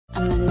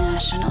I'm the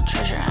national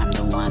treasure, I'm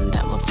the one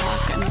that will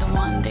talk. I'm the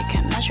one they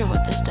can't measure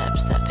with the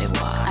steps that they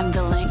walk. I'm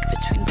the link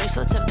between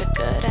bracelets of the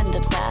good and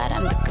the bad.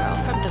 I'm the girl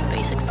from the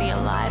basics, the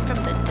alive from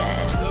the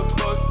dead.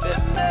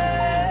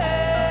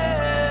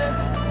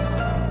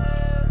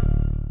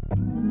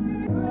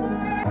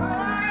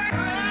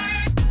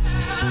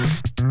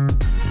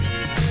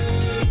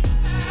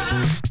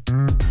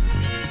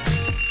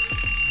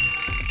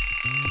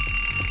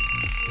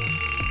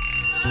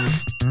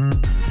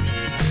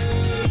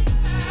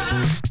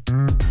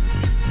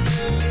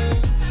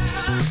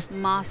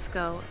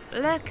 Moscow,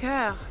 le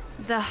cœur,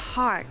 the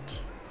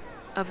heart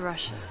of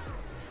Russia.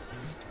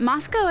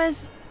 Moscow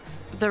is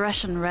the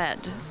Russian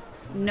Red,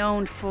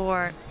 known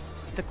for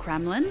the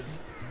Kremlin,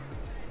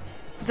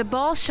 the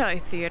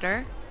Bolshoi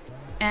Theater,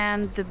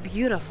 and the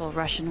beautiful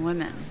Russian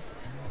women.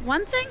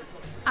 One thing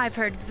I've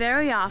heard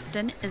very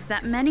often is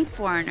that many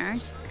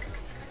foreigners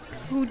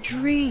who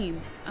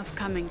dream of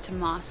coming to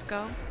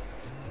Moscow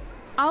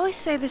always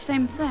say the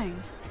same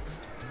thing.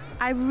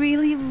 I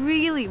really,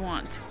 really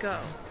want to go.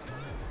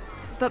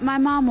 But my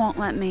mom won't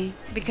let me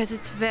because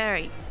it's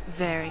very,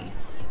 very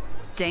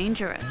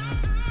dangerous.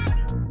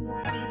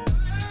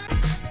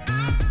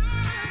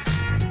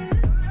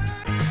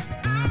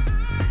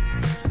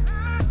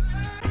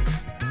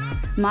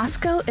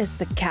 Moscow is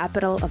the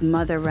capital of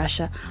Mother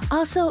Russia,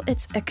 also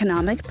its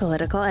economic,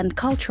 political, and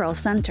cultural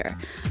center.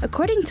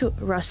 According to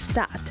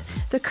Rosstat,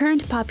 the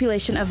current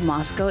population of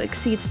Moscow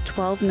exceeds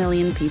 12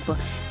 million people,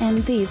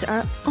 and these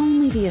are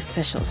only the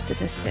official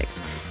statistics.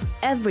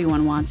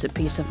 Everyone wants a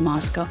piece of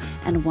Moscow,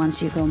 and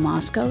once you go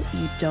Moscow,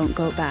 you don't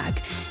go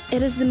back.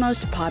 It is the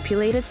most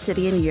populated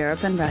city in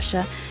Europe and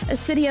Russia, a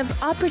city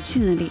of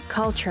opportunity,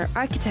 culture,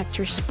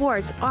 architecture,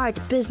 sports, art,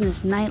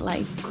 business,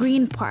 nightlife,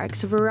 green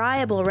parks,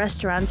 variable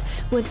restaurants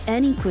with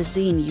any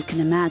cuisine you can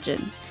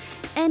imagine.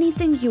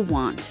 Anything you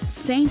want,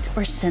 saint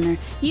or sinner,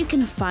 you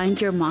can find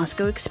your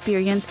Moscow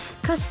experience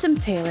custom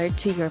tailored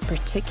to your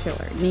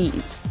particular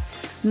needs.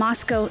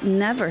 Moscow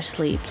never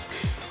sleeps,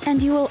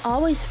 and you will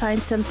always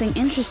find something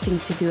interesting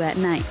to do at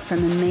night, from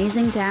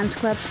amazing dance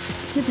clubs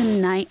to the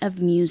night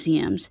of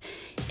museums.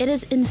 It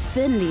is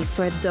infinity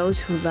for those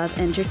who love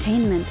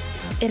entertainment.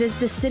 It is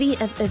the city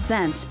of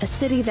events, a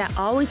city that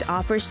always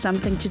offers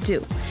something to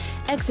do.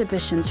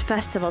 Exhibitions,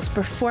 festivals,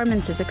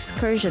 performances,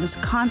 excursions,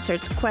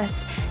 concerts,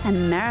 quests,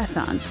 and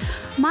marathons.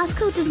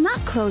 Moscow does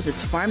not close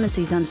its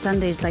pharmacies on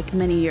Sundays like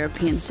many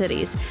European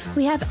cities.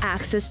 We have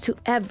access to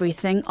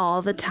everything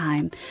all the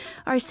time.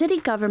 Our city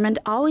government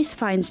always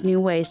finds new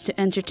ways to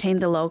entertain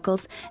the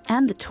locals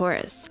and the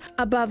tourists.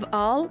 Above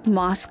all,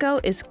 Moscow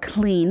is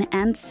clean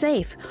and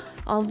safe.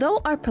 Although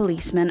our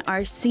policemen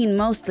are seen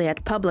mostly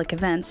at public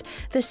events,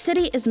 the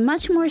city is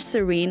much more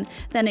serene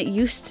than it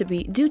used to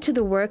be due to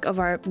the work of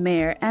our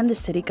mayor and the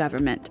city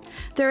government.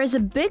 There is a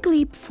big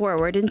leap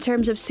forward in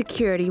terms of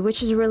security,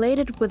 which is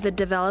related with the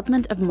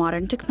development of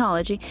modern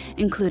technology,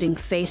 including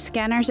face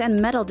scanners and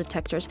metal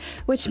detectors,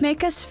 which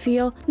make us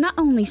feel not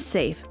only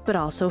safe, but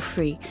also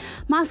free.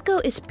 Moscow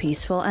is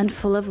peaceful and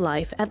full of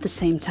life at the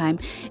same time.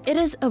 It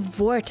is a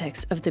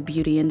vortex of the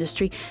beauty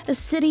industry, a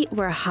city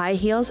where high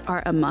heels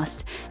are a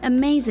must.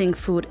 Amazing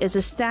food is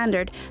a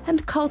standard,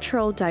 and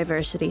cultural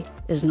diversity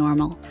is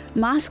normal.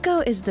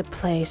 Moscow is the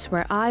place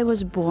where I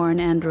was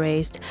born and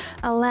raised,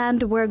 a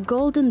land where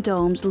golden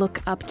domes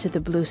look up to the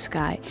blue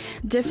sky.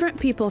 Different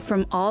people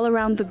from all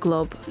around the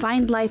globe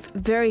find life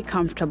very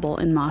comfortable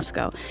in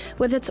Moscow,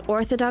 with its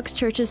Orthodox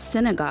churches,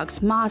 synagogues,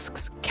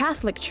 mosques,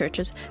 Catholic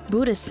churches,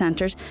 Buddhist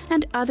centers,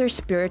 and other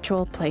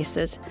spiritual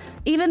places.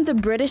 Even the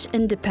British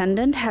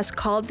Independent has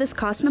called this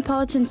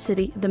cosmopolitan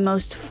city the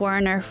most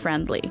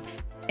foreigner-friendly.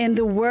 In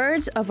the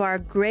words of our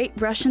great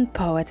Russian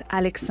poet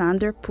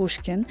Alexander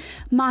Pushkin,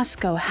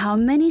 Moscow, how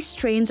many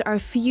strains are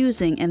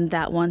fusing in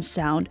that one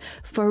sound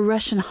for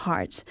Russian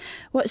hearts,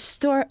 what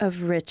store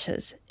of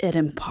riches it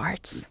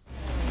imparts.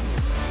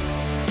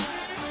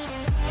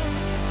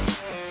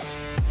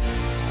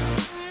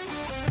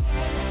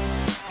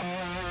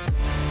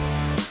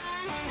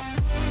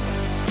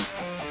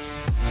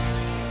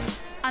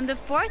 On the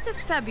 4th of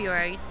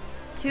February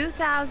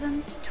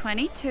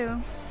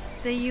 2022,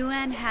 the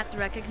UN had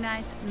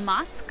recognized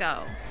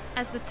Moscow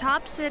as the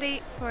top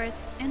city for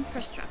its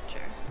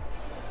infrastructure.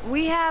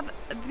 We have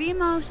the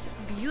most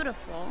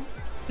beautiful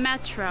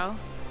metro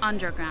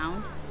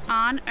underground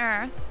on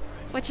Earth,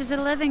 which is a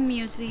living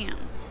museum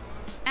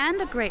and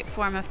a great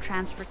form of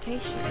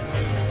transportation.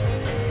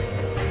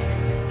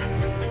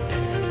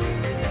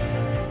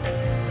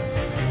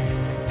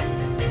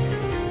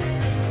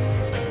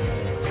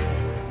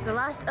 The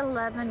last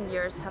 11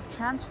 years have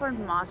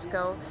transformed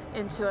Moscow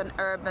into an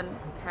urban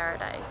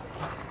paradise.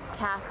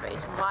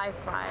 Cafes,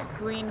 Wi-Fi,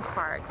 green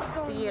parks,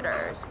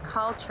 theaters,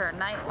 culture,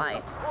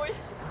 nightlife.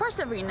 Of course,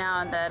 every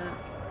now and then,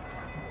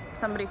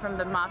 somebody from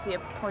the mafia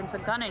points a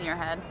gun in your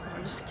head.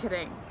 I'm just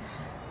kidding.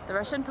 The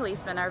Russian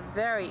policemen are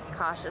very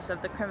cautious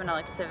of the criminal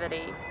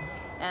activity,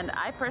 and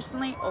I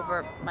personally,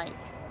 over my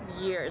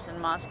years in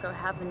Moscow,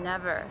 have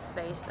never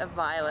faced a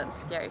violent,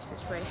 scary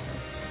situation.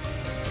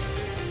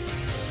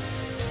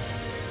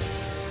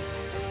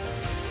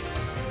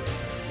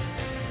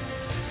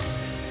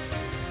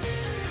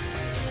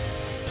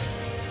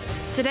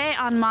 Today,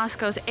 on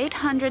Moscow's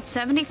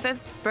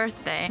 875th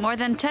birthday, more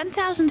than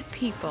 10,000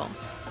 people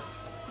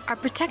are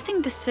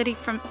protecting the city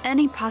from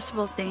any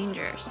possible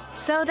dangers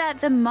so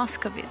that the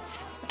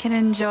Moscovites can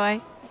enjoy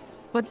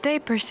what they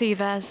perceive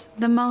as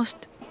the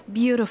most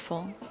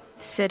beautiful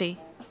city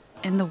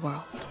in the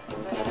world.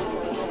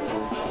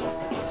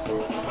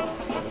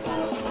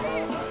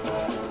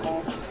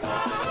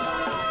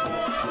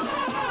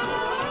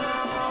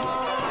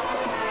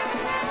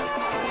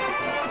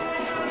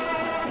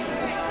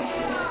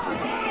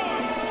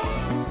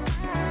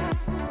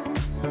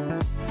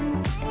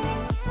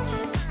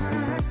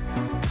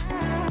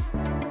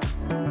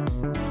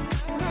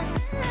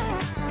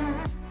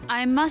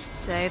 I must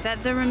say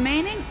that the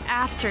remaining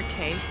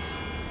aftertaste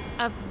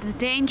of the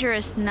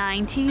dangerous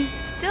 90s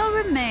still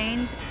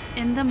remains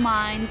in the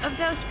minds of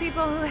those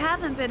people who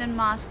haven't been in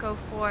Moscow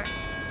for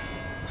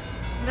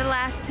the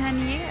last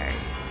 10 years.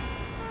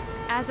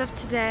 As of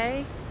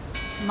today,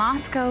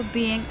 Moscow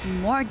being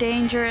more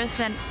dangerous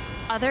than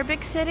other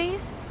big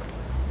cities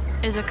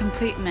is a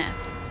complete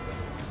myth.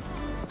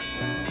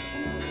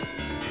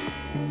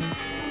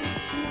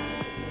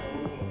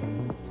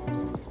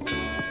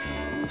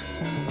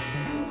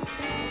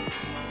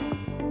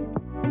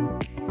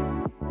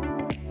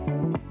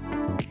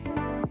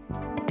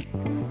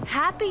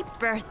 Happy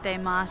birthday,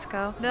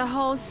 Moscow! The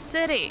whole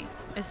city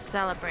is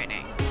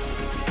celebrating.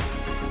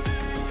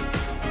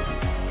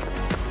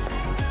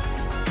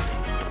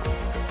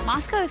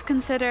 Moscow is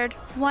considered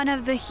one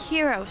of the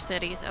hero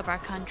cities of our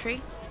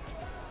country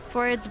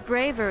for its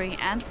bravery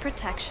and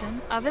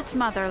protection of its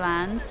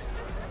motherland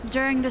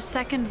during the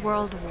Second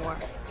World War.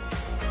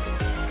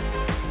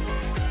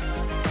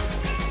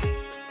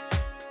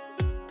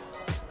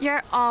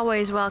 You're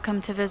always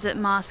welcome to visit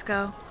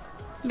Moscow,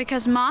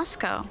 because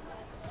Moscow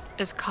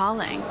is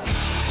calling.